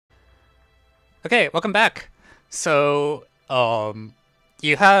Okay, welcome back. So,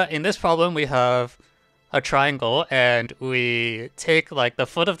 you have in this problem we have a triangle, and we take like the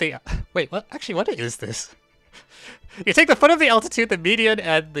foot of the. Wait, what? Actually, what is this? You take the foot of the altitude, the median,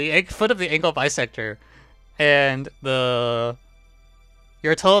 and the foot of the angle bisector, and the.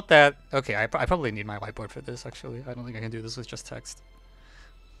 You're told that. Okay, I probably need my whiteboard for this. Actually, I don't think I can do this with just text.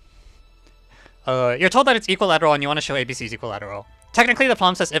 You're told that it's equilateral, and you want to show ABC is equilateral. Technically, the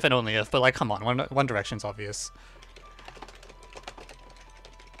problem says if and only if, but like, come on, one direction's obvious.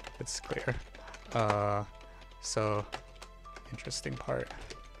 It's clear. So, interesting part.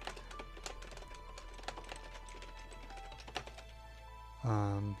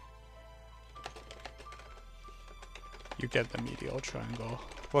 You get the medial triangle.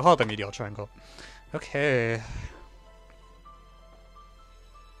 We'll call it the medial triangle. Okay.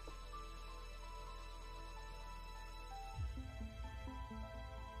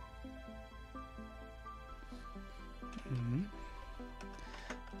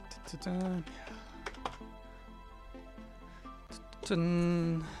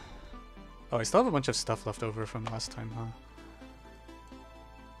 Oh, I still have a bunch of stuff left over from last time, huh?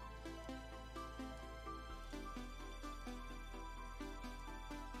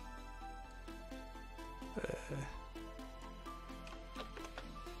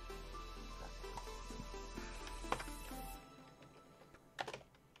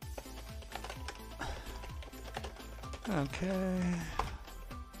 Okay.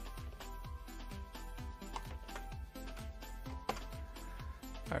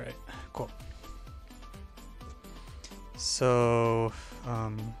 All right, cool. So,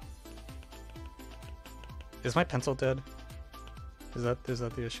 is my pencil dead? Is that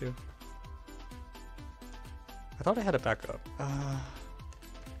the issue? I thought I had it back up.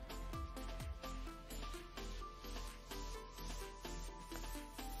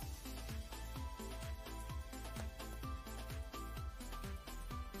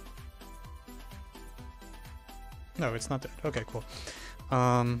 No, it's not dead. Okay, cool.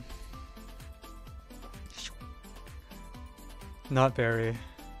 Not very.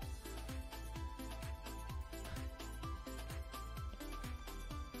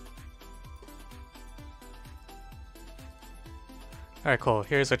 Alright, cool.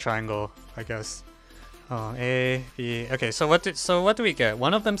 Here's a triangle, I guess. A, B. Okay, so what do we get?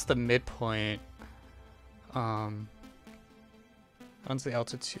 One of them's the midpoint. One's the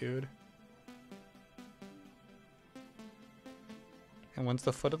altitude. And one's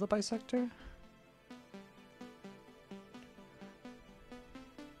the foot of the bisector?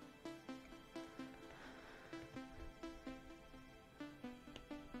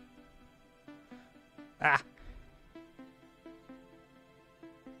 Ah!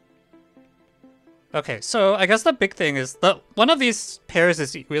 Okay, so I guess the big thing is one of these pairs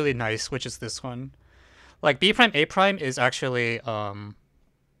is really nice, which is this one. Like B prime A prime is actually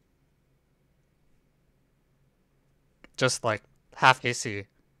just like half AC,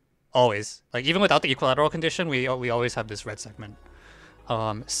 always. Like even without the equilateral condition, we always have this red segment.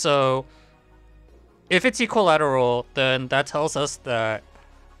 So if it's equilateral, then that tells us that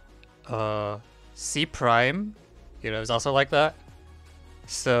C prime, is also like that.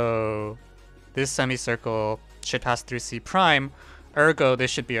 So this semicircle should pass through C prime, ergo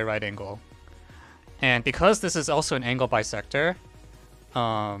this should be a right angle. And because this is also an angle bisector,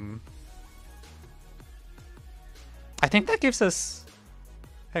 I think that gives us...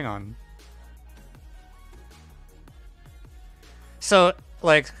 Hang on. So,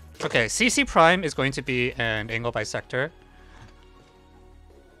 like, okay, CC prime is going to be an angle bisector.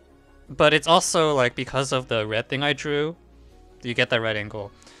 But it's also, like, because of the red thing I drew, you get that right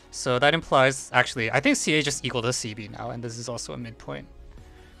angle. So that implies, actually, I think CA just equal to CB now, and this is also a midpoint.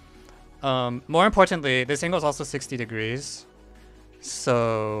 More importantly, this angle is also 60 degrees.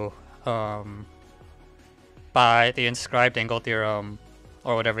 So, by the inscribed angle theorem,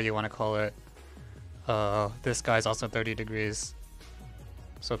 or whatever you want to call it, this guy's also 30 degrees.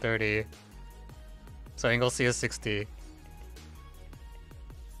 So 30. So angle C is 60.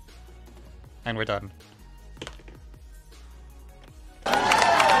 And we're done.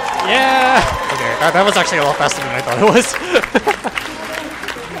 Yeah! Okay, that was actually a lot faster than I thought it was.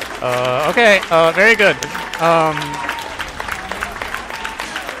 Okay, very good.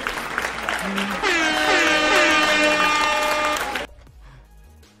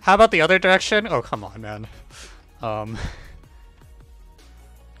 How about the other direction? Oh, come on, man.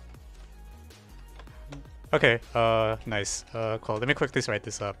 Okay, nice. Cool. Let me quickly write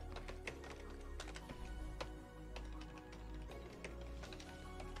this up.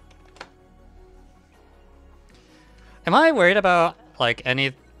 Am I worried about, like,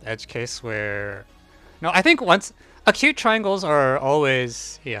 any edge case where... No, I think once... Acute triangles are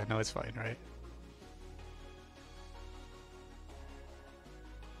always... Yeah, no, it's fine, right?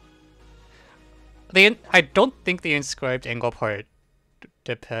 I don't think the inscribed angle part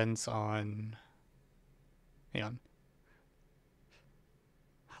depends on... Hang on.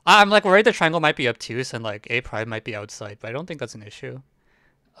 I'm like worried the triangle might be obtuse and like A prime might be outside, but I don't think that's an issue.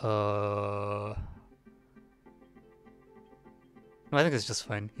 No, I think it's just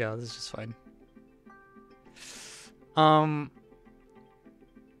fine. Yeah, this is just fine.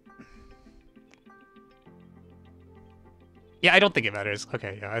 Yeah, I don't think it matters.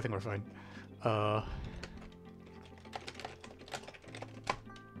 Okay, yeah, I think we're fine.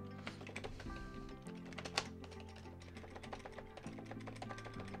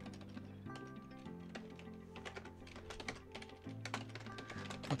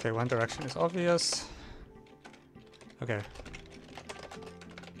 Okay, one direction is obvious. Okay.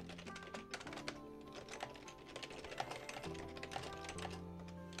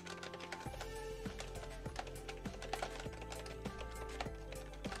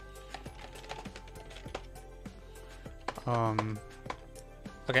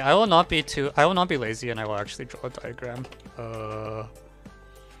 Okay, I will not be lazy and I will actually draw a diagram.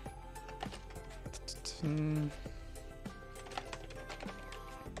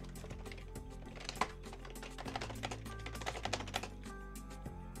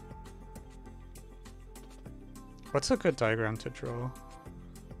 What's a good diagram to draw?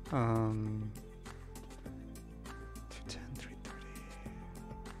 210, 330.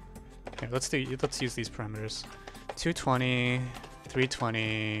 Okay, let's use these parameters. 220,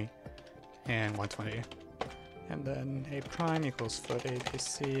 320, and 120. And then A prime equals foot A, B,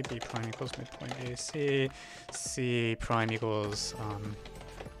 C, B prime equals midpoint A, C, C prime equals,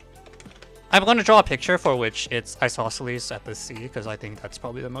 I'm going to draw a picture for which it's isosceles at the C, because I think that's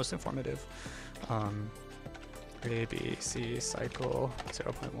probably the most informative. A, B, C, cycle,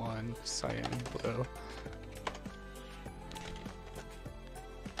 0.1, cyan, blue.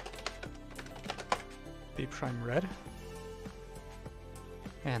 B prime red.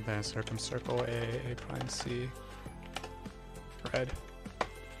 And then circumcircle A prime C, red.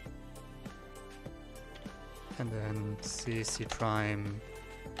 And then C, C prime,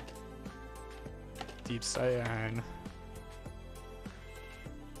 deep cyan.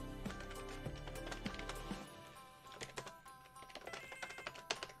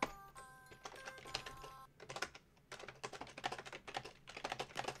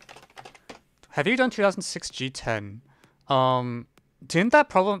 Have you done 2006 G10? Isn't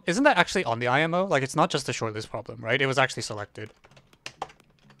that actually on the IMO? Like, it's not just a shortlist problem, right? It was actually selected.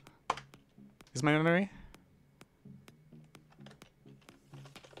 Is my memory?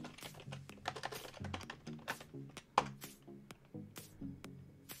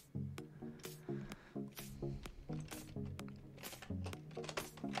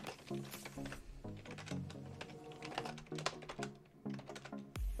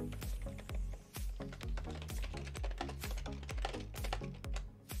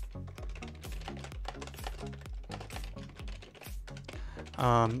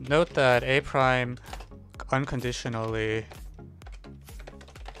 Note that A prime unconditionally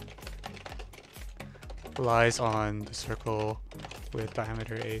lies on the circle with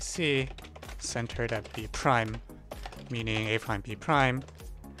diameter AC centered at B prime, meaning A prime B prime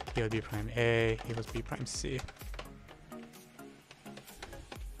equals B prime A equals B prime C.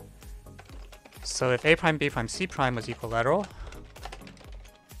 So if A prime B prime C prime was equilateral,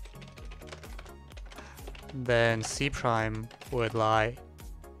 then C prime would lie...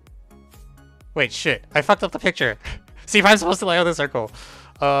 Wait, shit. I fucked up the picture. C prime's supposed to lie on the circle.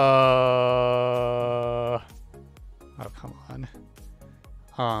 Oh, come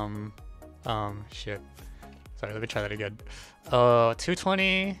on. Shit. Sorry, let me try that again.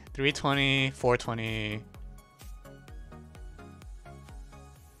 220, 320, 420.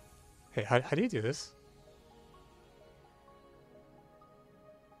 Hey, how do you do this?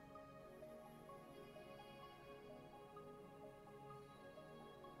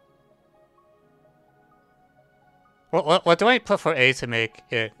 What do I put for A to make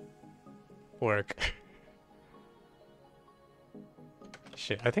it work?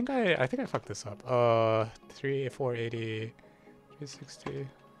 Shit, I think I fucked this up. 480, 360.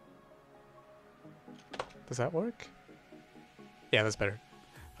 Does that work? Yeah, that's better.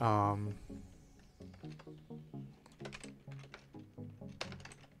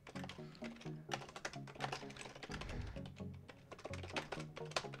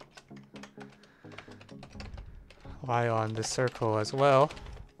 Lie on the circle as well.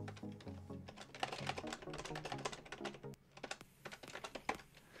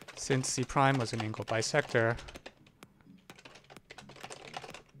 Since C prime was an angle bisector,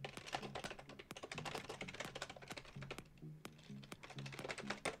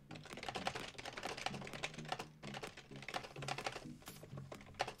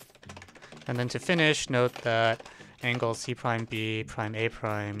 and then to finish, note that angle C prime B prime A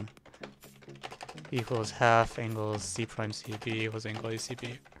prime equals half angle C prime CB equals angle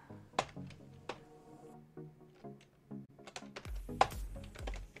ACB.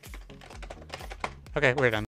 Okay, we're done.